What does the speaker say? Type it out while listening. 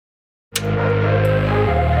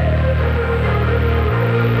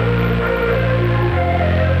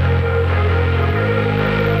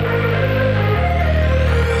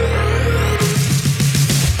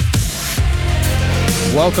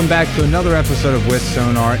welcome back to another episode of With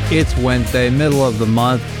Sonar. It's Wednesday, middle of the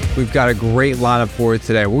month. We've got a great lineup for you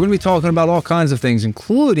today. We're going to be talking about all kinds of things,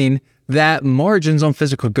 including that margins on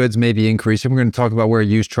physical goods may be increasing. We're going to talk about where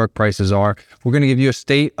used truck prices are. We're going to give you a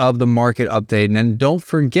state of the market update. And then don't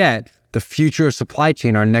forget, the Future of Supply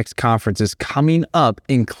Chain, our next conference, is coming up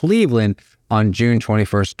in Cleveland on June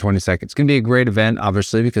 21st, 22nd. It's going to be a great event,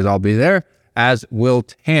 obviously, because I'll be there, as will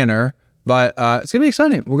Tanner. But it's going to be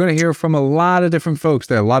exciting. We're going to hear from a lot of different folks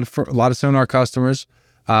there, a lot of Sonar customers.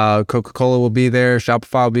 Coca-Cola will be there,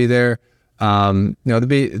 Shopify will be there.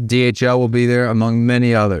 DHL will be there, among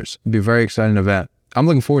many others. It'll be a very exciting event. I'm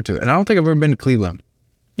looking forward to it. And I don't think I've ever been to Cleveland.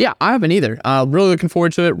 Yeah, I haven't either. Really looking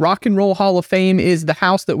forward to it. Rock and Roll Hall of Fame is the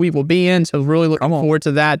house that we will be in. So really looking forward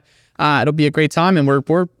to that. It'll be a great time, and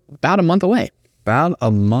we're about a month away. About a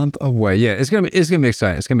month away. Yeah, it's gonna be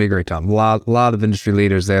exciting. It's gonna be a great time. A lot of industry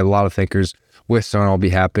leaders there, a lot of thinkers. With Sonar will be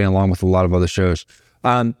happening along with a lot of other shows.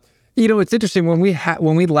 It's interesting when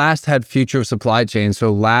we last had Future of Supply Chain.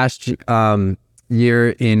 So last year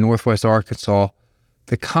in Northwest Arkansas,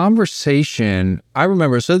 the conversation I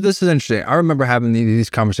remember. So this is interesting. I remember having these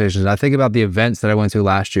conversations. I think about the events that I went to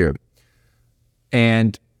last year,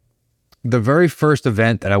 and the very first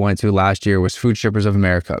event that I went to last year was Food Shippers of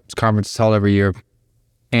America. It's a conference that's held every year.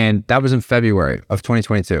 And that was in February of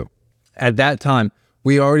 2022. At that time,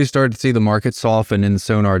 we already started to see the market soften in the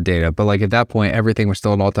Sonar data. But like at that point, everything was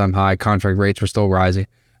still at an all-time high. Contract rates were still rising.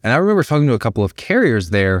 And I remember talking to a couple of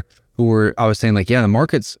carriers there I was saying like, yeah, the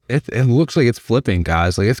market's, it looks like it's flipping,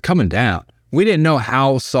 guys. Like it's coming down. We didn't know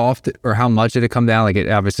how soft or how much it had come down. Like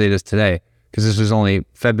it obviously it is today, because this was only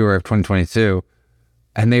February of 2022.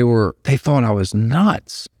 And they thought I was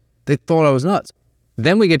nuts.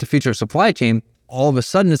 Then we get to Future of Supply Chain. All of a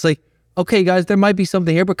sudden, it's like, okay, guys, there might be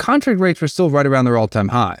something here, but contract rates were still right around their all-time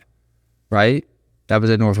high, right? That was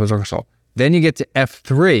at Northwest Arkansas. Then you get to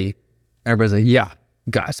F3. Everybody's like, yeah,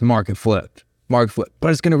 guys, the market flipped. But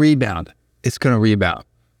it's going to rebound.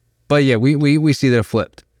 But yeah, we see that it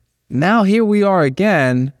flipped. Now here we are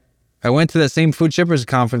again. I went to that same Food Shippers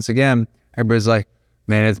conference again. Everybody's like,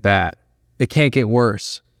 man, it's bad. It can't get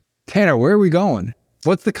worse. Tanner, where are we going?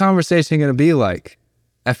 What's the conversation going to be like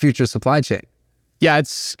at Future Supply Chain? Yeah,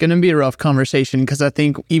 it's going to be a rough conversation, because I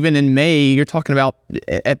think even in May, you're talking about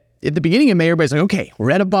at the beginning of May, everybody's like, okay, we're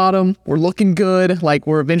at a bottom. We're looking good. Like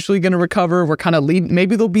we're eventually going to recover. We're kind of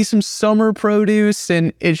maybe there'll be some summer produce,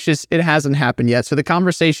 and it hasn't happened yet. So the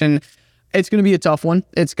conversation, it's going to be a tough one.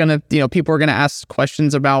 It's going to, people are going to ask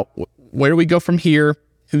questions about where do we go from here?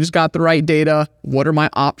 Who's got the right data? What are my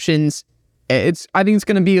options? I think it's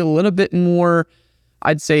going to be a little bit more,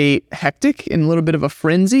 I'd say, hectic and a little bit of a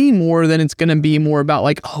frenzy, more than it's going to be more about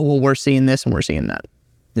like, oh, well, we're seeing this and we're seeing that.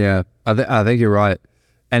 Yeah, I think you're right.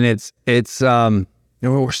 And it's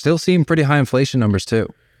we're still seeing pretty high inflation numbers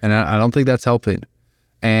too. And I don't think that's helping.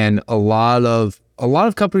 And a lot of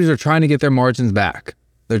companies are trying to get their margins back.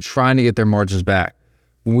 We've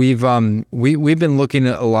been looking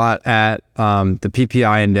a lot at the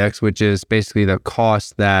PPI index, which is basically the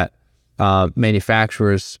cost that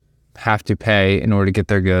manufacturers have to pay in order to get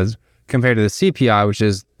their goods, compared to the CPI, which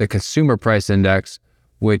is the consumer price index,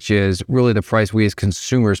 which is really the price we as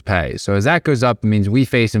consumers pay. So as that goes up, it means we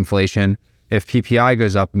face inflation. If PPI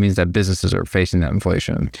goes up, it means that businesses are facing that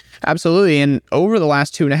inflation. Absolutely. And over the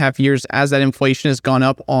last 2.5 years, as that inflation has gone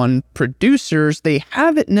up on producers, they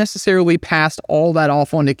haven't necessarily passed all that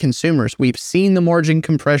off onto consumers. We've seen the margin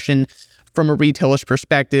compression from a retailer's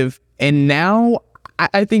perspective, and now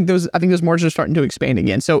I think those margins are starting to expand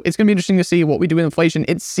again. So it's going to be interesting to see what we do with inflation.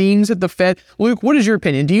 It seems that the Fed, Luke, what is your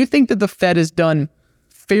opinion? Do you think that the Fed has done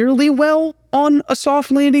fairly well on a soft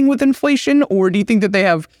landing with inflation, or do you think that they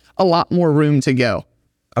have a lot more room to go?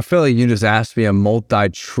 I feel like you just asked me a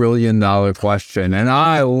multi-trillion-dollar question, and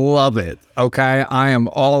I love it, okay? I am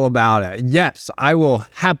all about it. Yes, I will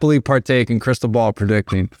happily partake in crystal ball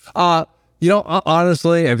predicting.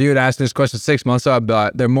 Honestly, if you had asked this question 6 months ago, I'd be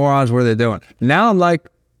like, they're morons, what are they doing? Now I'm like,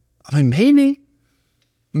 maybe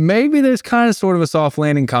there's kind of sort of a soft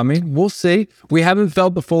landing coming. We'll see. We haven't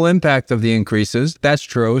felt the full impact of the increases. That's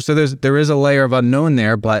true. So there is a layer of unknown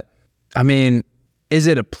there, but I mean, is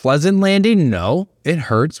it a pleasant landing? No, it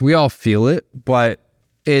hurts. We all feel it, but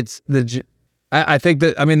I think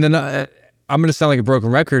that, I'm going to sound like a broken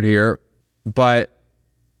record here, but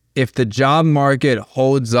if the job market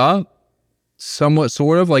holds up somewhat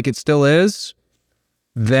sort of like it still is,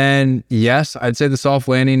 then yes, I'd say the soft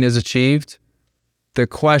landing is achieved. The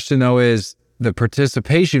question though is the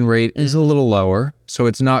participation rate is a little lower. So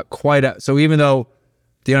it's not quite, so even though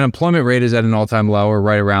the unemployment rate is at an all-time low or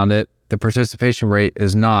right around it, the participation rate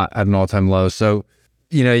is not at an all-time low. So,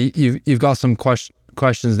 you've got some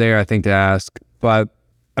questions there, I think, to ask. But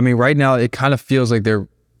I mean, right now it kind of feels like they're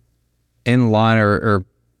in line or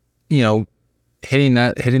hitting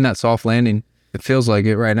that soft landing. It feels like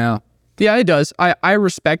it right now. Yeah, it does. I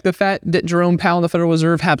respect the fact that Jerome Powell and the Federal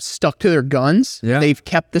Reserve have stuck to their guns. Yeah. They've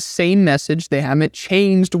kept the same message. They haven't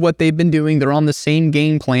changed what they've been doing. They're on the same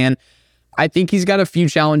game plan. I think he's got a few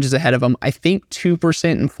challenges ahead of him. I think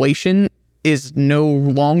 2% inflation is no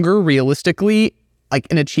longer realistically like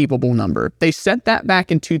an achievable number. They set that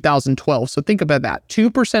back in 2012. So think about that.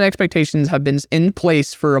 2% expectations have been in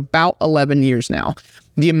place for about 11 years now.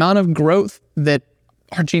 The amount of growth that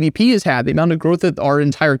our GDP has had, the amount of growth that our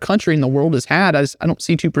entire country and the world has had, I don't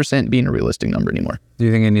see 2% being a realistic number anymore. Do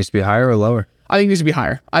you think it needs to be higher or lower? I think it needs to be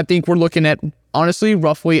higher. I think we're looking at, honestly,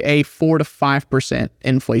 roughly a 4 to 5%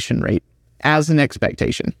 inflation rate as an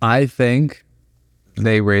expectation. I think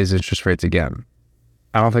they raise interest rates again.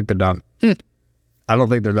 I don't think they're done. I don't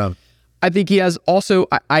think they're done. I think he has also,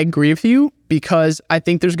 I agree with you, because I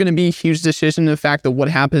think there's going to be a huge decision in the fact that what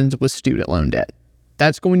happens with student loan debt.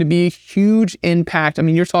 That's going to be a huge impact. I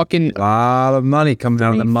mean, you're talking A lot of money coming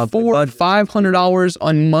out of the monthly budget. $400-$500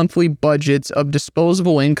 on monthly budgets of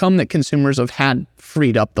disposable income that consumers have had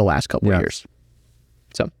freed up the last couple of years.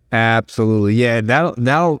 So Absolutely. Yeah.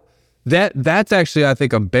 That's actually, I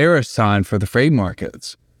think, a bearish sign for the freight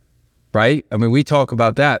markets, right? I mean, we talk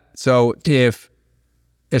about that. So if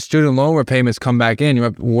student loan repayments come back in,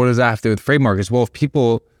 what does that have to do with freight markets? Well, if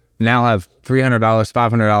people now have $300, $500,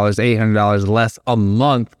 $800 less a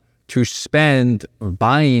month to spend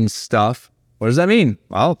buying stuff, what does that mean?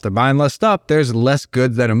 Well, if they're buying less stuff, there's less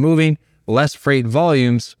goods that are moving, less freight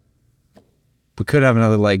volumes. We could have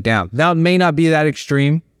another leg down. Now, it may not be that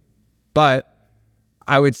extreme, but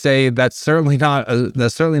I would say that's certainly not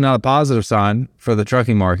a positive sign for the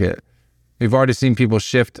trucking market. We've already seen people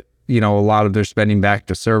shift, a lot of their spending back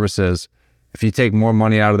to services. If you take more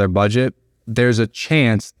money out of their budget, there's a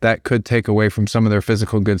chance that could take away from some of their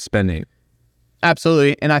physical goods spending.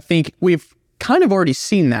 absolutely. And I think we've kind of already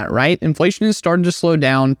seen that, right? Inflation has started to slow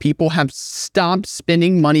down. People have stopped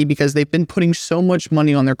spending money because they've been putting so much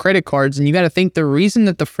money on their credit cards. And you got to think the reason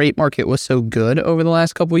that the freight market was so good over the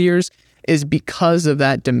last couple of years is because of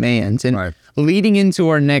that demand. And leading into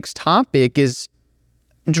our next topic is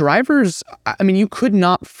drivers. I mean, you could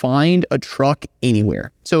not find a truck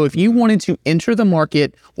anywhere. So if you wanted to enter the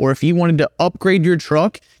market or if you wanted to upgrade your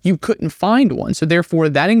truck, you couldn't find one. So therefore,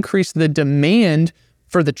 that increased the demand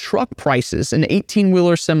for the truck prices, an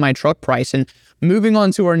 18-wheeler semi-truck price. And moving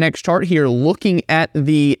on to our next chart here, looking at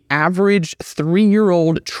the average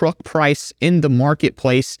 3-year-old truck price in the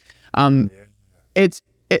marketplace,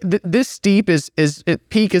 this steep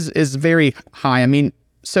peak is very high. I mean,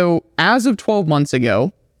 so as of 12 months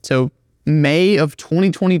ago, so May of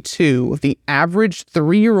 2022, the average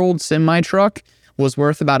 3-year-old semi-truck was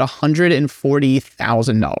worth about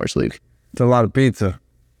 $140,000, Luke. It's a lot of pizza.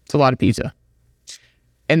 It's a lot of pizza.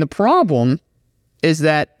 And the problem is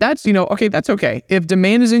that's okay. If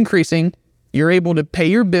demand is increasing, you're able to pay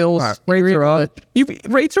your bills. Rates are up.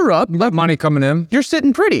 Rates are up. Money coming in. You're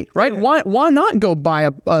sitting pretty, right? Why not go buy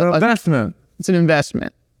It's an investment. It's an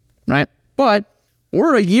investment, right? But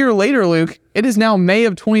we're a year later, Luke. It is now May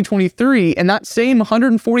of 2023, and that same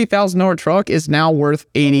 $140,000 truck is now worth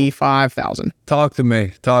 $85,000. Talk to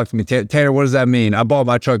me. Tanner, what does that mean? I bought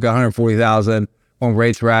my truck at $140,000 when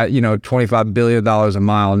rates were at, $25 billion a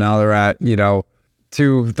mile. Now they're at,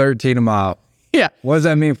 $213 a mile. Yeah. What does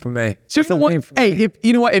that mean for me? So if you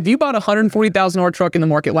bought a $140,000 truck in the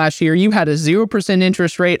market last year, you had a 0%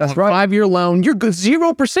 interest rate, a 5-year loan, you're good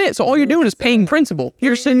 0%. So all you're doing is paying principal.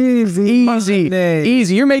 You're sitting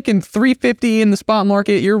easy. You're making $350 in the spot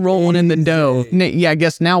market. You're rolling in the dough. Yeah, I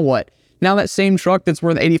guess now what? Now that same truck that's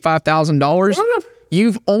worth $85,000,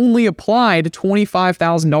 you've only applied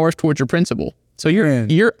 $25,000 towards your principal. So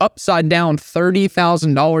you're upside down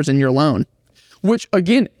 $30,000 in your loan, which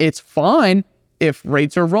again, it's fine if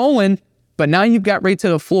rates are rolling, but now you've got rates at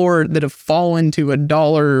the floor that have fallen to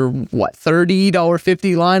 $30,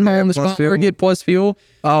 $50 line haul in the spot market plus fuel.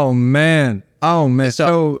 Oh man.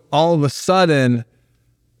 So all of a sudden,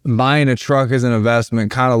 buying a truck as an investment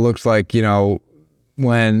kind of looks like, when,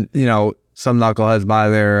 some knuckleheads buy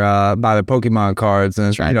their Pokemon cards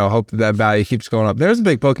and hope that value keeps going up. There's a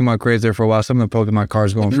big Pokemon craze there for a while. Some of the Pokemon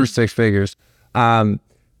cards going for 6 figures, or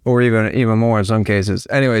even more in some cases.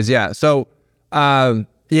 Anyways, yeah. So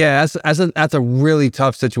that's a really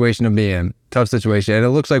tough situation to be in. Tough situation, and it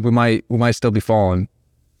looks like we might still be falling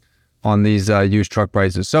on these used truck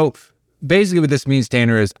prices. So basically, what this means,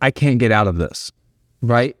 Tanner, is I can't get out of this,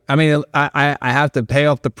 right? I mean, I have to pay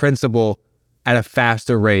off the principal at a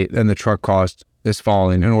faster rate than the truck cost is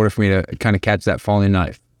falling in order for me to kind of catch that falling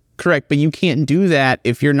knife. Correct. But you can't do that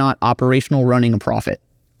if you're not operational running a profit.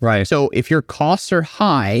 Right. So if your costs are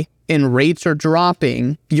high and rates are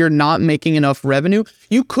dropping, you're not making enough revenue.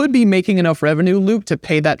 You could be making enough revenue, Luke, to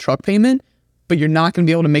pay that truck payment, but you're not going to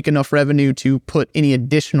be able to make enough revenue to put any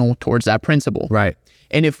additional towards that principal. Right.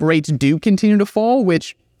 And if rates do continue to fall,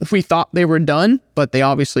 which if we thought they were done, but they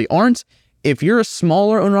obviously aren't, if you're a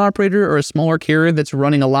smaller owner-operator or a smaller carrier that's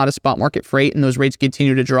running a lot of spot market freight and those rates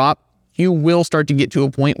continue to drop, you will start to get to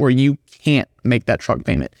a point where you can't make that truck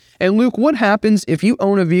payment. And Luke, what happens if you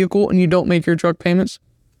own a vehicle and you don't make your truck payments?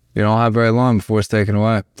 You don't have very long before it's taken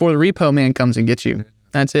away. Before the repo man comes and gets you.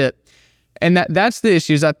 That's it. And that's the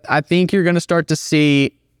issues. I think you're going to start to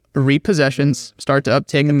see repossessions start to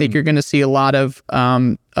uptick. I think you're going to see a lot of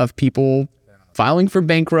people filing for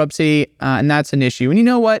bankruptcy, and that's an issue. And you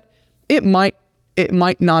know what? It might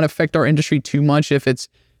not affect our industry too much if it's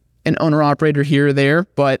an owner-operator here or there,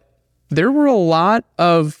 but there were a lot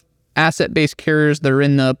of asset-based carriers that are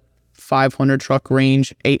in the 500 truck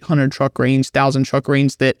range, 800 truck range, 1,000 truck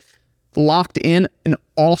range that locked in an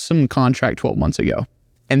awesome contract 12 months ago.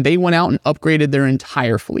 And they went out and upgraded their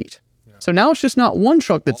entire fleet. Yeah. So now it's just not one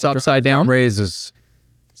truck that's upside down. Raises.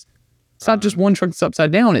 It's not just one truck that's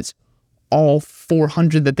upside down. It's all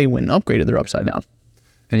 400 that they went and upgraded, they're upside down.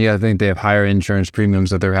 And yeah, I think they have higher insurance premiums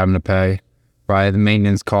that they're having to pay, right? The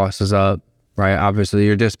maintenance cost is up, right? Obviously,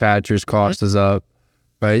 your dispatcher's cost is up,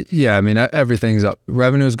 right? Yeah, I mean, everything's up.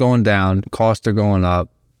 Revenue's going down, costs are going up.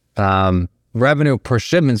 Revenue per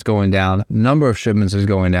shipment's going down, number of shipments is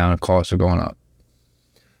going down, and costs are going up.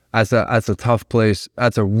 That's a tough place.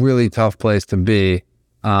 That's a really tough place to be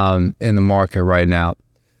in the market right now.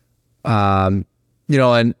 And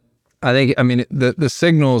I think, I mean, the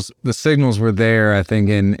signals were there, I think,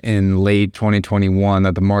 in late 2021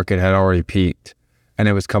 that the market had already peaked and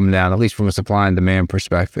it was coming down, at least from a supply and demand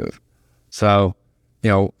perspective. So,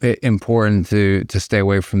 important to stay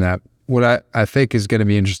away from that. What I think is going to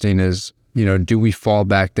be interesting is, do we fall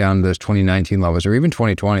back down to those 2019 levels or even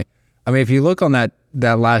 2020? I mean, if you look on that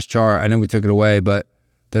last chart, I know we took it away, but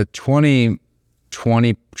the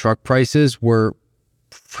 2020 truck prices were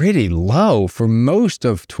pretty low for most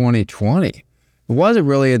of 2020. It wasn't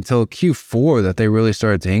really until Q4 that they really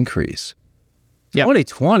started to increase. Yep.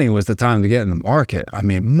 2020 was the time to get in the market. I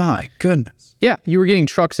mean, my goodness. Yeah, you were getting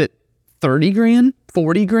trucks at 30 grand,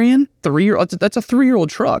 40 grand, that's a 3-year-old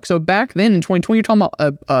truck. So back then in 2020, you're talking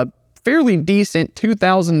about a fairly decent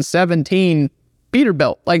 2017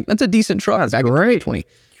 Peterbilt. Like, that's a decent truck. That's back great. In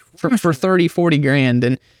 2020 for 30, 40 grand.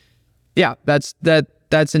 And yeah, that's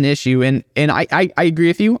an issue. And I agree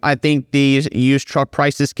with you. I think these used truck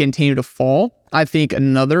prices continue to fall. I think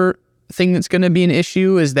another thing that's going to be an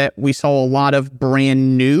issue is that we saw a lot of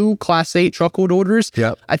brand new Class 8 truckload orders.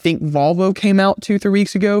 Yep. I think Volvo came out 2-3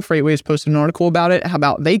 weeks ago. Freightways posted an article about it. How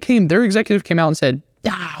about their executive came out and said,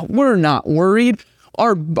 we're not worried.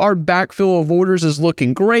 Our backfill of orders is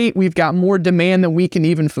looking great. We've got more demand than we can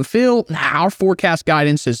even fulfill. Our forecast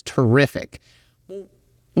guidance is terrific.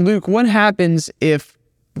 Luke, what happens if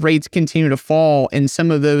rates continue to fall and some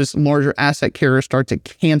of those larger asset carriers start to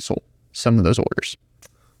cancel some of those orders?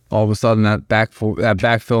 All of a sudden, that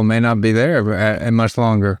backfill may not be there and much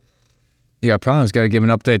longer. You got problems. Got to give an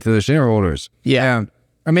update to the shareholders. Yeah.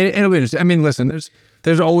 I mean, it'll be interesting. I mean, listen,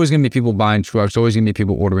 there's always going to be people buying trucks, always going to be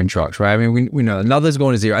people ordering trucks, right? I mean, we know nothing's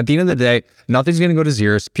going to zero. At the end of the day, nothing's going to go to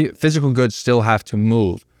zero. Physical goods still have to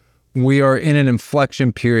move. We are in an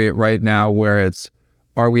inflection period right now where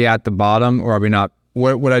are we at the bottom or are we not?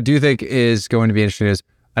 What I do think is going to be interesting is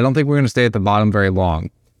I don't think we're going to stay at the bottom very long.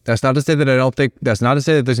 That's not to say that that's not to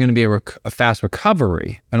say that there's going to be a fast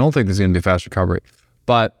recovery. I don't think there's going to be a fast recovery,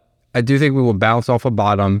 but I do think we will bounce off a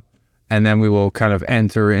bottom and then we will kind of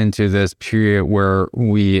enter into this period where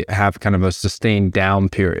we have kind of a sustained down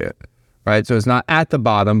period, right? So it's not at the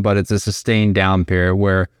bottom, but it's a sustained down period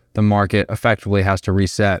where the market effectively has to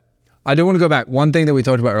reset. I do want to go back. One thing that we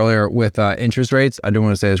talked about earlier with interest rates, I do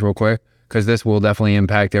want to say this real quick because this will definitely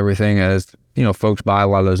impact everything as, folks buy a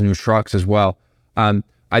lot of those new trucks as well.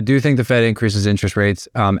 I do think the Fed increases interest rates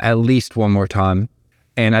at least one more time.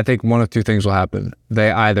 And I think one of two things will happen.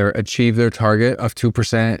 They either achieve their target of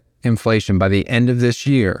 2% inflation by the end of this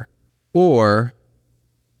year, and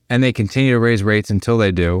they continue to raise rates until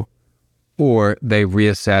they do, or they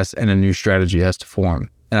reassess and a new strategy has to form.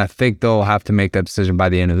 And I think they'll have to make that decision by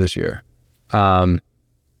the end of this year.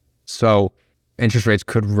 So interest rates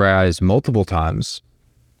could rise multiple times,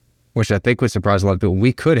 which I think would surprise a lot of people.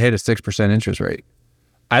 We could hit a 6% interest rate.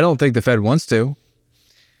 I don't think the Fed wants to.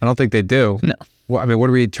 I don't think they do. No. Well, I mean, what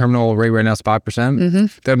are we terminal rate right now? Is 5%? Mm-hmm.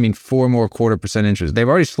 That would mean 4 more 0.25% interest. They've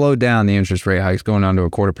already slowed down the interest rate hikes, going down to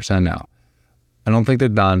 0.25% now. I don't think they're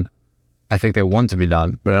done. I think they want to be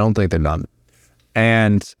done, but I don't think they're done.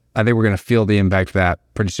 And I think we're going to feel the impact of that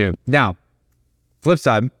pretty soon. Now, flip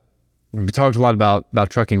side, we talked a lot about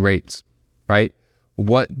trucking rates, right?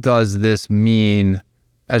 What does this mean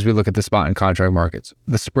as we look at the spot and contract markets?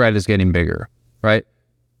 The spread is getting bigger, right?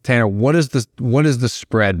 Tanner, what is the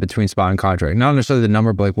spread between spot and contract? Not necessarily the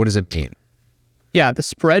number, but like, what does it mean? Yeah, the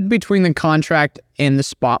spread between the contract and the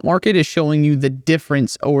spot market is showing you the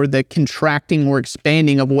difference or the contracting or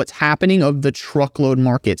expanding of what's happening of the truckload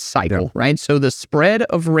market cycle, right? So the spread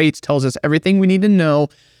of rates tells us everything we need to know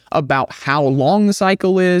about how long the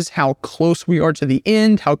cycle is, how close we are to the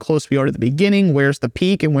end, how close we are to the beginning, where's the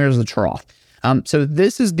peak and where's the trough. So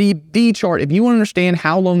this is the chart. If you want to understand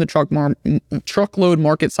how long the truckload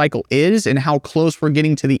market cycle is and how close we're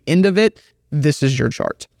getting to the end of it, this is your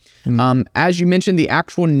chart. As you mentioned, the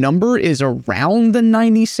actual number is around the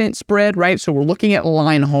 90-cent spread, right? So we're looking at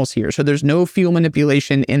line hauls here. So there's no fuel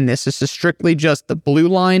manipulation in this. This is strictly just the blue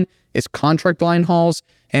line is contract line hauls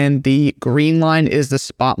and the green line is the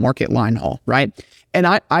spot market line haul, right? And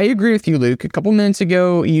I agree with you, Luke. A couple minutes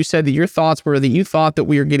ago, you said that your thoughts were that you thought that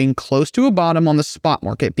we are getting close to a bottom on the spot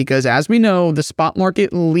market because, as we know, the spot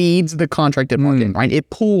market leads the contracted market, right? It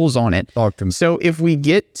pulls on it. So if we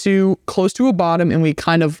get to close to a bottom and we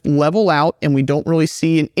kind of level out and we don't really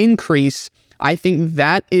see an increase, I think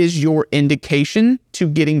that is your indication to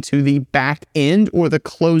getting to the back end or the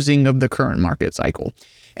closing of the current market cycle.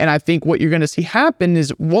 And I think what you're going to see happen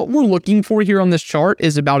is what we're looking for here on this chart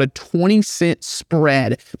is about a 20-cent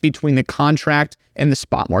spread between the contract and the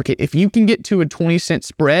spot market. If you can get to a 20-cent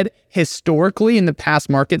spread, historically in the past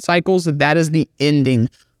market cycles, that is the ending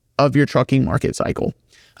of your trucking market cycle.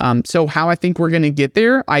 So how I think we're going to get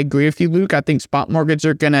there, I agree with you, Luke. I think spot markets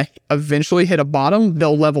are going to eventually hit a bottom.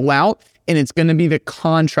 They'll level out, and it's going to be the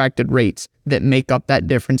contracted rates that make up that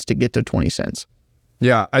difference to get to 20 cents.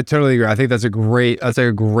 Yeah, I totally agree. I think that's a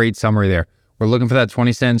great summary there. We're looking for that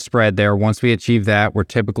 20-cent spread there. Once we achieve that, we're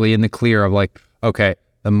typically in the clear of like, okay,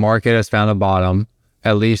 the market has found a bottom,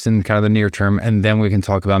 at least in kind of the near term, and then we can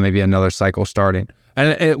talk about maybe another cycle starting.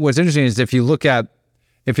 And what's interesting is if you look at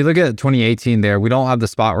 2018 there, we don't have the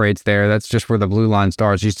spot rates there. That's just where the blue line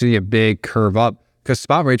starts. You see a big curve up because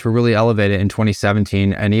spot rates were really elevated in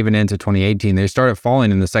 2017 and even into 2018. They started falling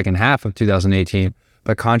in the second half of 2018.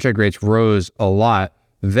 But contract rates rose a lot.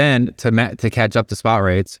 Then to catch up to spot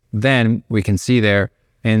rates, then we can see there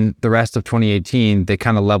in the rest of 2018, they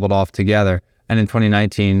kind of leveled off together. And in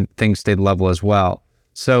 2019, things stayed level as well.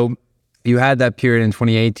 So you had that period in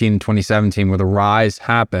 2018 and 2017 where the rise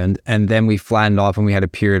happened and then we flattened off and we had a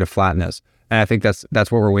period of flatness. And I think that's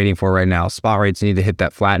what we're waiting for right now. Spot rates need to hit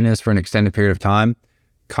that flatness for an extended period of time.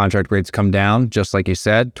 Contract rates come down, just like you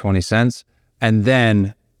said, 20 cents. And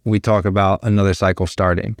then we talk about another cycle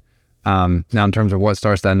starting. Now, in terms of what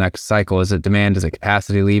starts that next cycle, is it demand? Is it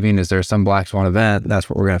capacity leaving? Is there some black swan event? That's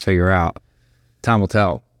what we're going to figure out. Time will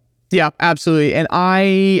tell. Yeah, absolutely. And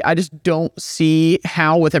I just don't see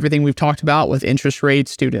how, with everything we've talked about with interest rates,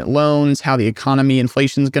 student loans, how the economy,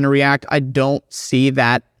 inflation is going to react, I don't see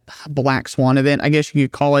that black swan event, I guess you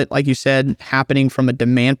could call it, like you said, happening from a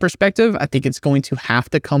demand perspective. I think it's going to have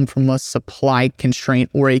to come from a supply constraint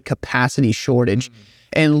or a capacity shortage.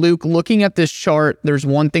 And Luke, looking at this chart, there's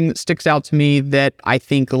one thing that sticks out to me that I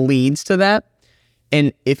think leads to that.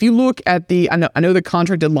 And if you look at I know the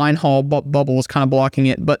contracted line haul bubble is kind of blocking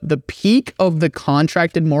it, but the peak of the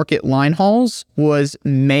contracted market line hauls was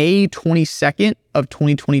May 22nd of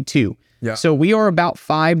 2022. Yeah. So we are about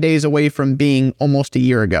 5 days away from being almost a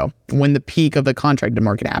year ago when the peak of the contracted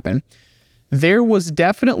market happened. There was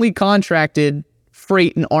definitely contracted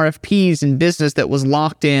freight and RFPs and business that was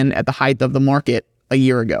locked in at the height of the market a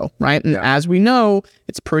year ago, right? And as we know,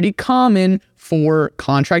 it's pretty common for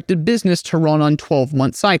contracted business to run on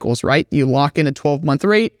 12-month cycles, right? You lock in a 12-month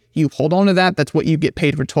rate, you hold on to that, that's what you get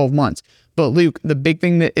paid for 12 months. But Luke, the big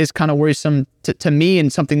thing that is kind of worrisome to me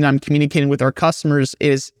and something that I'm communicating with our customers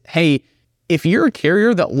is, hey, if you're a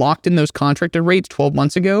carrier that locked in those contracted rates 12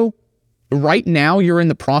 months ago, right now you're in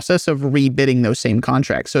the process of rebidding those same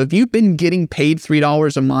contracts. So if you've been getting paid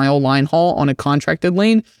 $3 a mile line haul on a contracted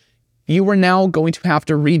lane, you are now going to have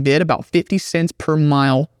to rebid about 50 cents per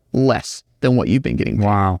mile less than what you've been getting paid.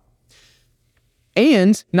 Wow.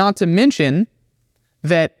 And not to mention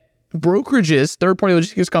that brokerages, third-party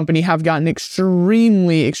logistics company, have gotten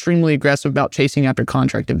extremely, extremely aggressive about chasing after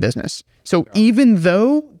contracted business. So even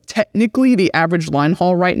though technically the average line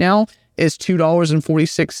haul right now is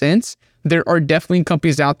 $2.46. There are definitely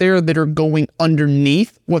companies out there that are going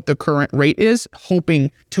underneath what the current rate is,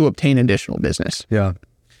 hoping to obtain additional business. Yeah.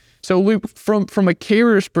 So Luke, from a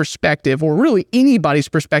carrier's perspective, or really anybody's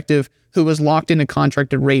perspective who was locked into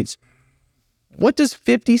contracted rates, what does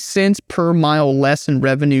 50 cents per mile less in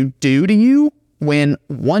revenue do to you when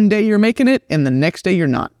one day you're making it and the next day you're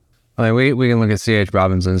not? I mean, we can look at C.H.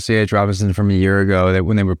 Robinson. C.H. Robinson from a year ago, that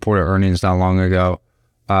when they reported earnings not long ago,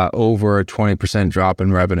 over a 20% drop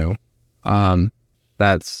in revenue.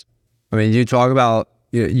 That's, I mean, you talk about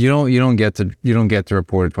you don't get to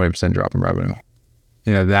report a 20% drop in revenue.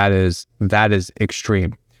 You know, that is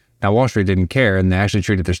extreme. Now, Wall Street didn't care, and they actually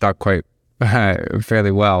treated their stock quite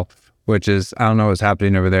fairly well, which is, I don't know what's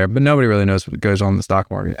happening over there, but nobody really knows what goes on in the stock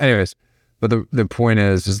market. Anyways, but the point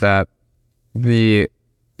is that you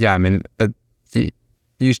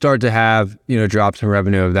start to have, drops in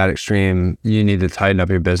revenue of that extreme. You need to tighten up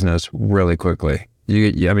your business really quickly.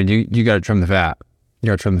 You got to trim the fat.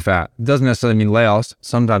 It doesn't necessarily mean layoffs.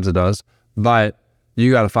 Sometimes it does, but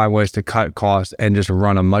you got to find ways to cut costs and just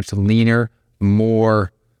run a much leaner,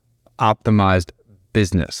 more optimized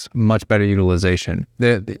business, much better utilization.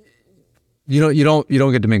 You don't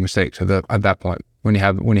get to make mistakes at that point when you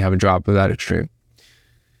have a drop of that extreme.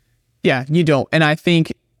 Yeah, you don't. And I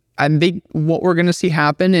think what we're going to see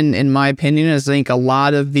happen, in my opinion, is I think a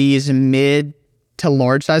lot of these mid to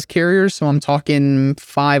large size carriers, so I'm talking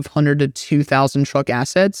 500 to 2,000 truck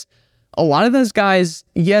assets, a lot of those guys,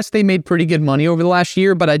 yes, they made pretty good money over the last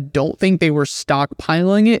year, but I don't think they were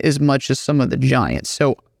stockpiling it as much as some of the giants.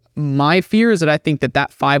 So my fear is that I think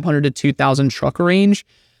that 500 to 2,000 truck range,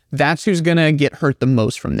 that's who's going to get hurt the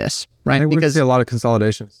most from this, right? I think we're going to see a lot of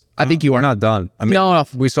consolidations. I think you are. We're not done. I mean, no.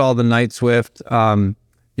 We saw the Knight-Swift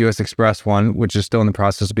U.S. Express one, which is still in the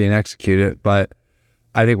process of being executed, but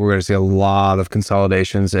I think we're going to see a lot of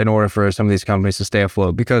consolidations in order for some of these companies to stay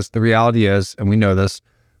afloat, because the reality is, and we know this,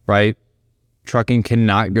 right? Trucking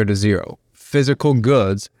cannot go to zero. Physical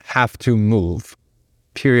goods have to move,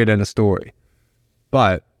 period, end of story.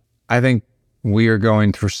 But I think we are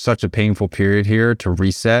going through such a painful period here to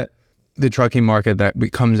reset. The trucking market that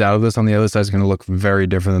comes out of this on the other side is going to look very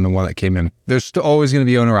different than the one that came in. There's still always going to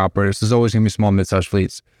be owner operators. There's always going to be small, mid-sized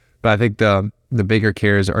fleets. But I think the bigger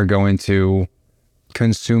carriers are going to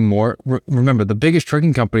consume more. Remember, the biggest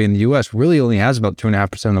trucking company in the U.S. really only has about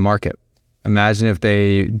 2.5% of the market. Imagine if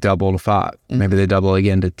they double to 5. Maybe they double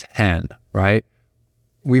again to 10, right?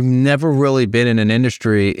 We've never really been in an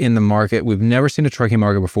industry in the market. We've never seen a trucking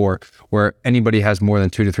market before where anybody has more than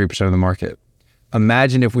 2 to 3% of the market.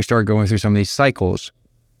 Imagine if we start going through some of these cycles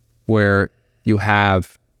where you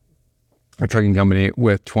have a trucking company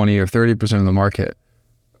with 20 or 30% of the market.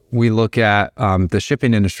 We look at the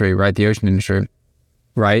shipping industry, right? The ocean industry,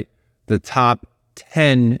 right? The top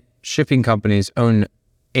 10 shipping companies own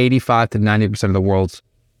 85 to 90% of the world's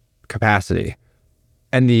capacity.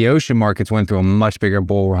 And the ocean markets went through a much bigger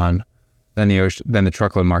bull run than the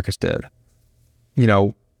truckload markets did.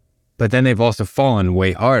 But then they've also fallen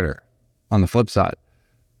way harder on the flip side.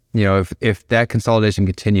 If that consolidation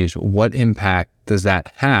continues, what impact does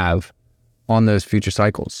that have on those future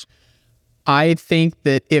cycles? I think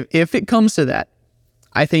that if it comes to that,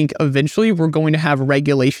 I think eventually we're going to have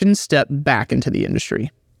regulation step back into the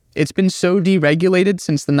industry. It's been so deregulated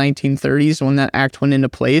since the 1930s when that act went into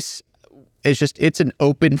place. It's an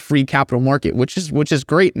open, free capital market, which is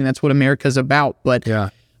great, and that's what America's about. But yeah,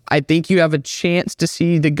 I think you have a chance to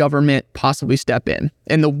see the government possibly step in.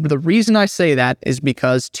 And the reason I say that is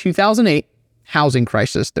because 2008 housing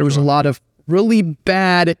crisis, there was a lot of really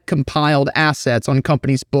bad compiled assets on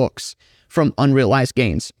companies' books from unrealized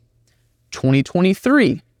gains.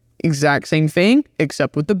 2023, exact same thing,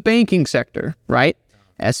 except with the banking sector, right?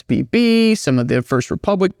 SVB, some of the First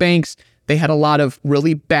Republic banks, they had a lot of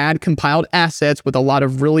really bad compiled assets with a lot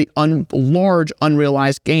of really large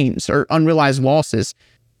unrealized gains or unrealized losses.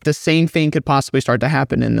 The same thing could possibly start to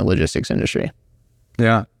happen in the logistics industry.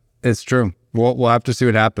 Yeah, it's true. We'll have to see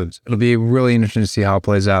what happens. It'll be really interesting to see how it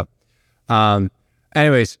plays out.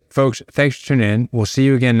 Anyways, folks, thanks for tuning in. We'll see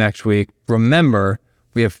you again next week. Remember,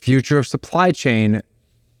 we have Future of Supply Chain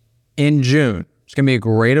in June. It's going to be a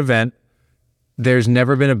great event. There's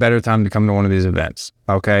never been a better time to come to one of these events,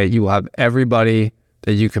 okay? You will have everybody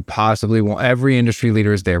that you could possibly want. Every industry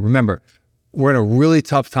leader is there. Remember, we're in a really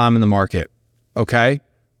tough time in the market, okay?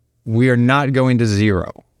 We are not going to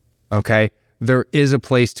zero, okay? There is a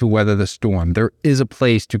place to weather the storm. There is a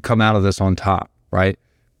place to come out of this on top, right?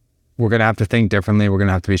 We're going to have to think differently. We're going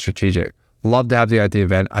to have to be strategic. Love to have you at the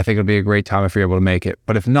event. I think it'll be a great time if you're able to make it.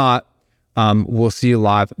 But if not, we'll see you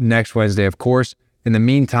live next Wednesday, of course. In the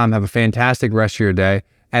meantime, have a fantastic rest of your day,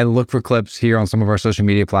 and look for clips here on some of our social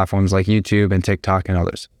media platforms like YouTube and TikTok and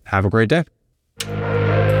others. Have a great day.